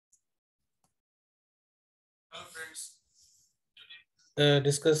Hello friends,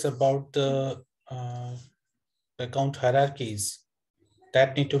 discuss about the account hierarchies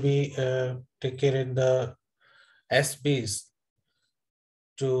that need to be taken in the SBase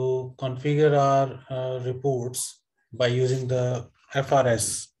to configure our reports by using the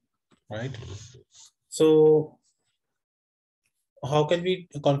FRS, right? So how can we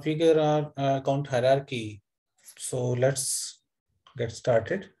configure our account hierarchy? So let's get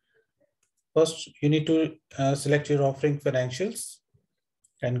started. First, you need to select your offering financials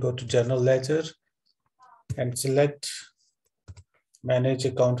and go to General Ledger and select Manage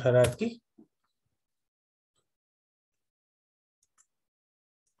Account Hierarchy.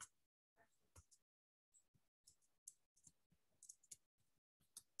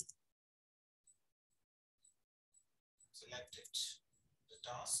 Select it, the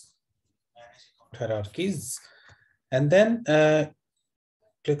task, Manage Account Hierarchies, and then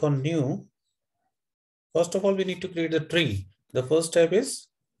click on New. First of all, we need to create a tree. The first step is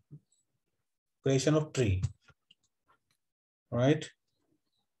creation of tree, right?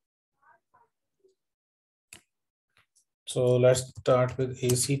 So let's start with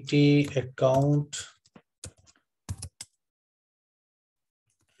ACT account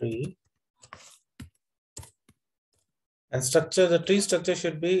tree. And structure, the tree structure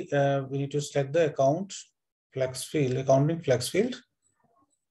should be, we need to select the account flex field, accounting flex field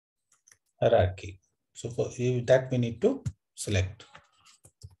hierarchy. So for that we need to select.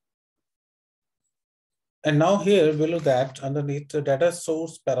 And now here below that underneath the data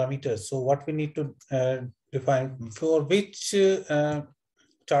source parameters. So what we need to define for which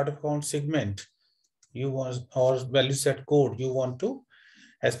chart of account segment you want or value set code you want to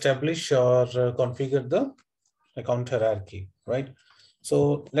establish or configure the account hierarchy, right?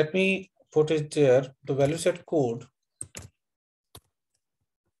 So let me put it there, the value set code.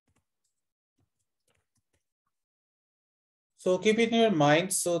 So keep it in your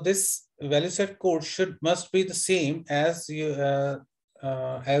mind. So this value set code must be the same as you have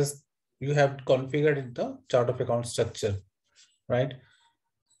configured in the chart of account structure, right?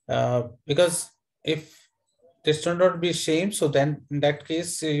 Because if this turns out to be same, so then in that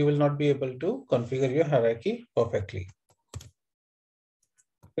case you will not be able to configure your hierarchy perfectly,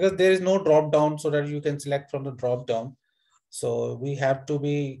 because there is no drop down so that you can select from the drop down. So we have to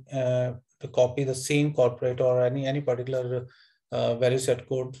be to copy the same corporate or any particular value set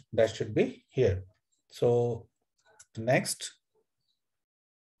code that should be here. So next.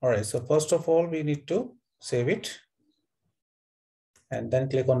 All right, so first of all, we need to save it and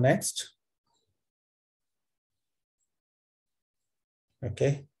then click on next.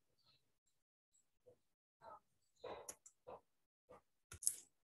 Okay.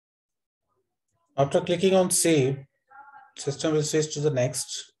 After clicking on save, system will switch to the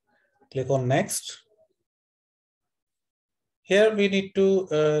next. Click on next. Here we need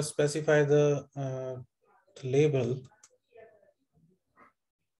to specify the label.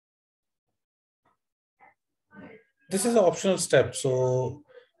 This is an optional step. So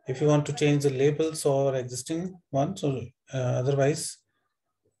if you want to change the labels or existing ones, or otherwise,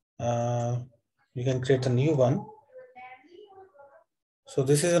 you can create a new one. So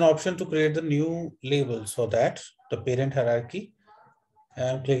this is an option to create the new label, so that the parent hierarchy.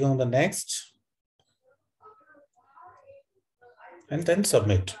 I'm clicking on the next and then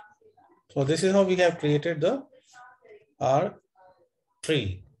submit. So this is how we have created our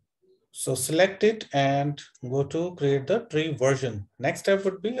tree. So select it and go to create the tree version. Next step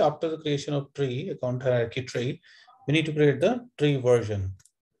would be, after the creation of tree, account hierarchy tree, we need to create the tree version.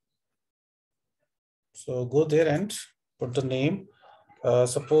 So go there and put the name.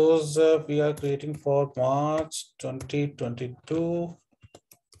 Suppose we are creating for March 2022,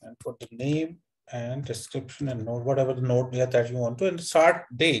 and put the name and description and node, whatever the node that you want to, and start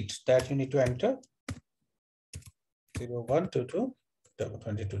date that you need to enter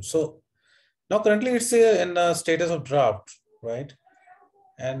 01/22/22. So now currently it's in a status of draft, right?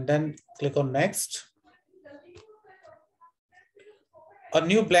 And then click on next. A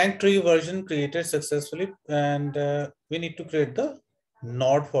new blank tree version created successfully, and we need to create the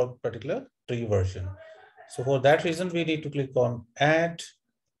node for particular tree version. So for that reason, we need to click on add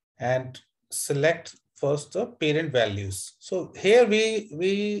and select first the parent values. So here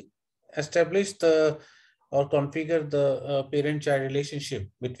we establish the or configure the parent-child relationship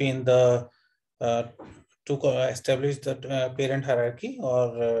between the to establish the parent hierarchy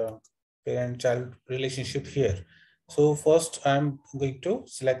or parent-child relationship here. So first I'm going to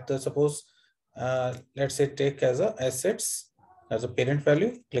select the, suppose let's say take as a assets as a parent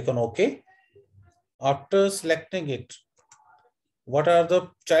value, click on OK. After selecting it, what are the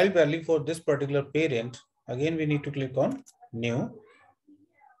child value for this particular parent? Again, we need to click on new,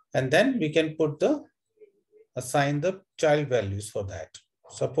 and then we can assign the child values for that.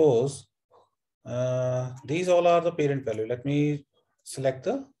 Suppose these all are the parent value. Let me select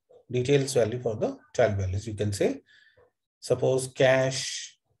the details value for the child values. You can say, suppose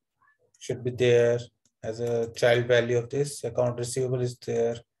cash should be there as a child value of this, account receivable is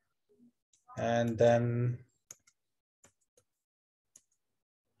there, and then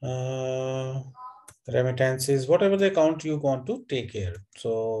remittances, whatever the account you want to take care.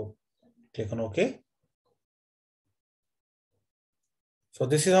 So click on OK. So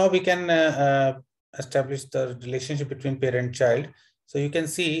this is how we can establish the relationship between parent and child. So you can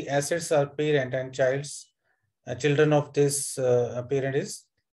see assets are parent and children of this parent is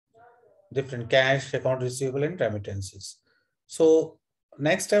different: cash, account receivable, and remittances. So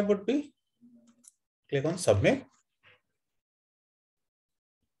next step would be click on submit.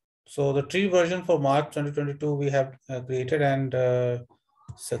 So the tree version for March 2022 we have created and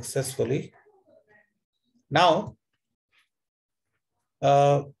successfully. Now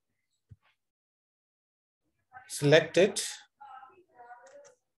select it.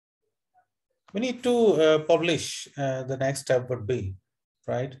 We need to publish. The next step would be,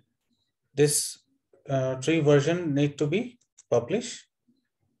 right, this tree version need to be published.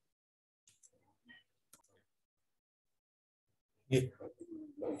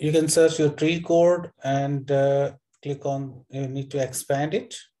 You can search your tree code and click on, you need to expand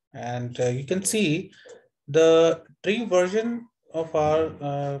it, and you can see the tree version of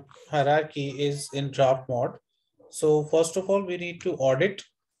our hierarchy is in draft mode. So first of all, we need to audit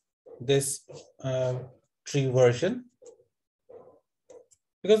this tree version,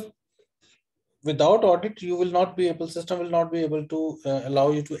 because without audit, you will not be able, system will not be able to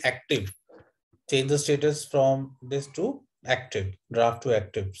allow you to change the status from this to active, draft to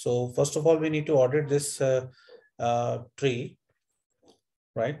active. So first of all, we need to audit this tree,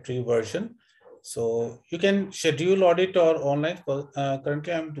 right? Tree version. So you can schedule audit or online.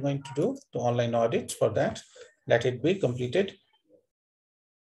 Currently, I'm going to do the online audit. For that, let it be completed.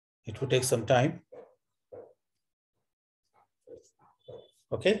 It will take some time.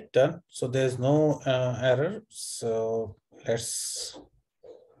 Okay, done. So there's no error. So let's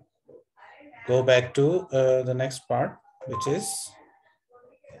go back to the next part, which is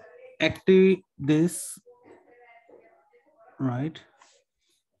active this, right?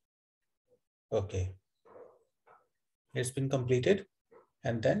 Okay, it's been completed,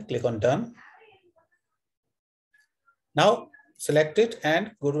 and then click on done. Now select it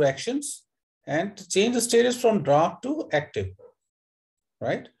and go to actions and change the status from draft to active,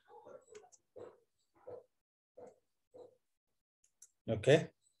 right? Okay.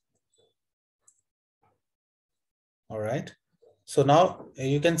 All right. So now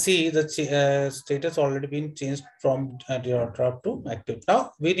you can see the status already been changed from draft to active.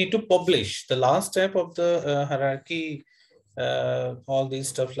 Now we need to publish the last step of the hierarchy. All these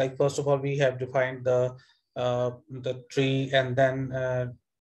stuff, like first of all, we have defined the tree, and then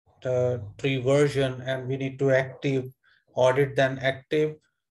the tree version, and we need to active, audit, then active,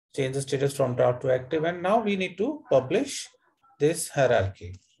 change the status from draft to active, and now we need to publish this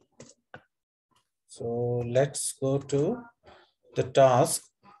hierarchy. So let's go to the task,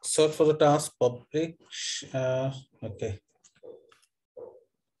 search for the task, publish. Okay.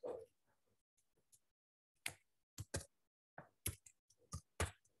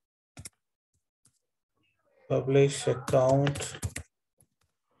 Publish account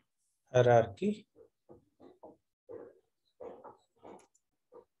hierarchy.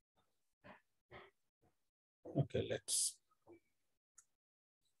 Okay, let's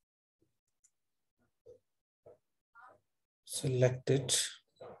select it.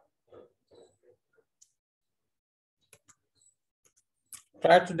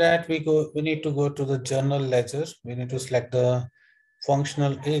 Prior to that, we need to go to the journal ledger. We need to select the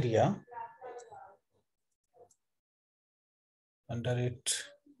functional area. Under it,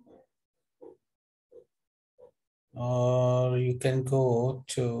 or you can go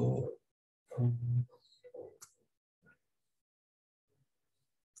to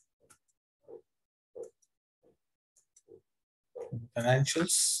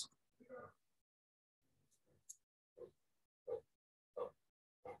financials.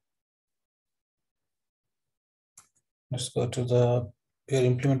 Let's go to your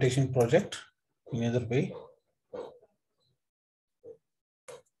implementation project in either way.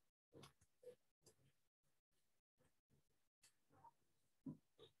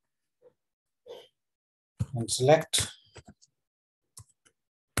 And select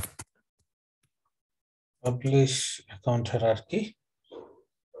publish account hierarchy.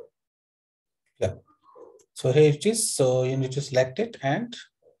 Yeah. So here it is. So you need to select it and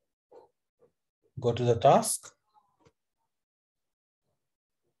go to the task.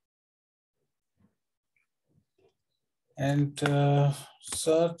 And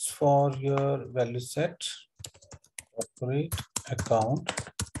search for your value set, corporate account.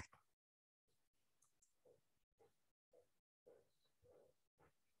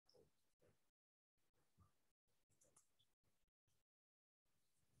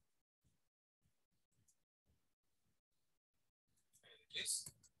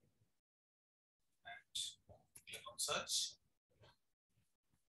 Please. And click on search.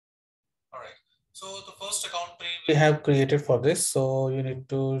 All right. So the first account we have created for this. So you need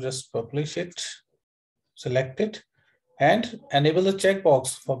to just publish it, select it, and enable the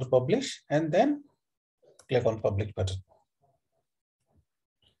checkbox for the publish, and then click on publish button.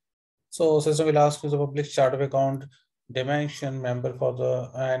 So system will ask you the publish chart of account, dimension, member for the,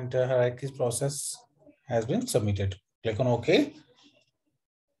 and hierarchies process has been submitted. Click on OK.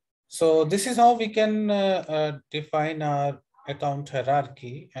 So this is how we can define our account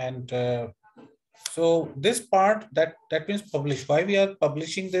hierarchy. And so this part that means publish. Why we are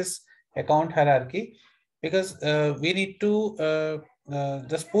publishing this account hierarchy? Because we need to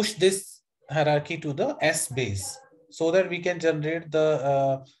just push this hierarchy to the S-base so that we can generate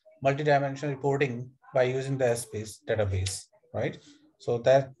the multi-dimensional reporting by using the S-base database, right? So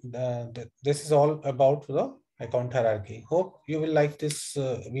that this is all about the account hierarchy. Hope you will like this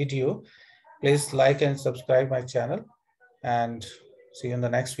video. Please like and subscribe my channel, and see you in the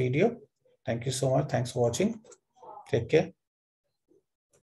next video. Thank you so much. Thanks for watching. Take care.